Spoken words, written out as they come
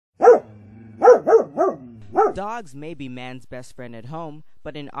Dogs may be man's best friend at home,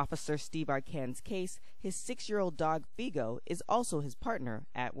 but in Officer Steve Arcan's case, his 6-year-old dog Figo is also his partner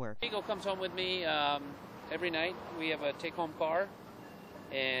at work. Figo comes home with me every night. We have a take-home car,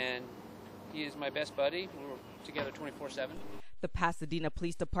 and he is my best buddy. We're together 24/7. The Pasadena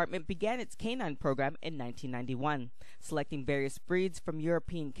Police Department began its K-9 program in 1991, selecting various breeds from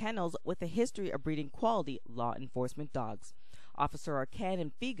European kennels with a history of breeding quality law enforcement dogs. Officer Arcan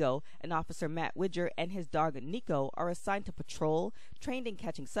and Figo and Officer Matt Widger and his dog Nico are assigned to patrol, trained in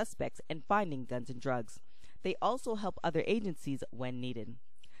catching suspects and finding guns and drugs. They also help other agencies when needed.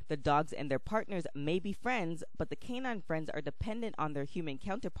 The dogs and their partners may be friends, but the canine friends are dependent on their human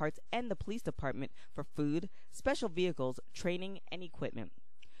counterparts and the police department for food, special vehicles, training, and equipment.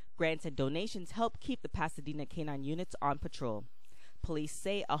 Grants and donations help keep the Pasadena canine units on patrol. Police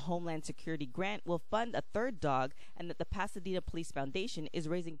say a Homeland Security grant will fund a third dog and that the Pasadena Police Foundation is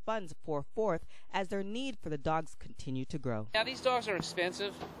raising funds for a fourth as their need for the dogs continue to grow. Yeah, these dogs are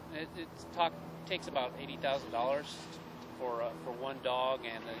expensive. It takes about $80,000 for one dog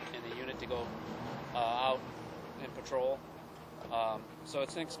and the unit to go out and patrol. So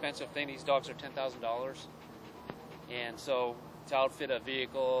it's an expensive thing. These dogs are $10,000. And so to outfit a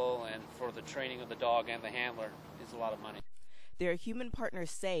vehicle and for the training of the dog and the handler is a lot of money. Their human partners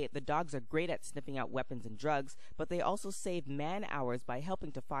say the dogs are great at sniffing out weapons and drugs, but they also save man-hours by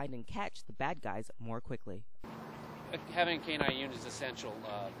helping to find and catch the bad guys more quickly. Having a canine unit is essential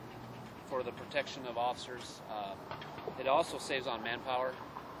for the protection of officers. It also saves on manpower.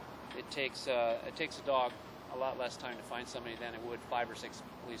 It takes a dog a lot less time to find somebody than it would 5 or 6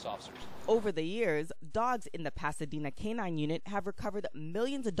 police officers. Over the years, dogs in the Pasadena Canine Unit have recovered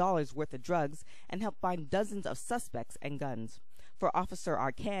millions of dollars worth of drugs and helped find dozens of suspects and guns. For Officer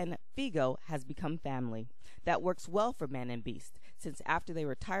Arcan, Figo has become family. That works well for man and beast, since after they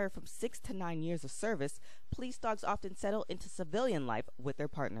retire from 6 to 9 years of service, police dogs often settle into civilian life with their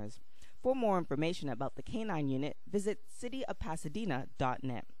partners. For more information about the Canine Unit, visit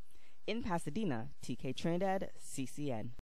cityofpasadena.net. In Pasadena, TK Trinidad, CCN.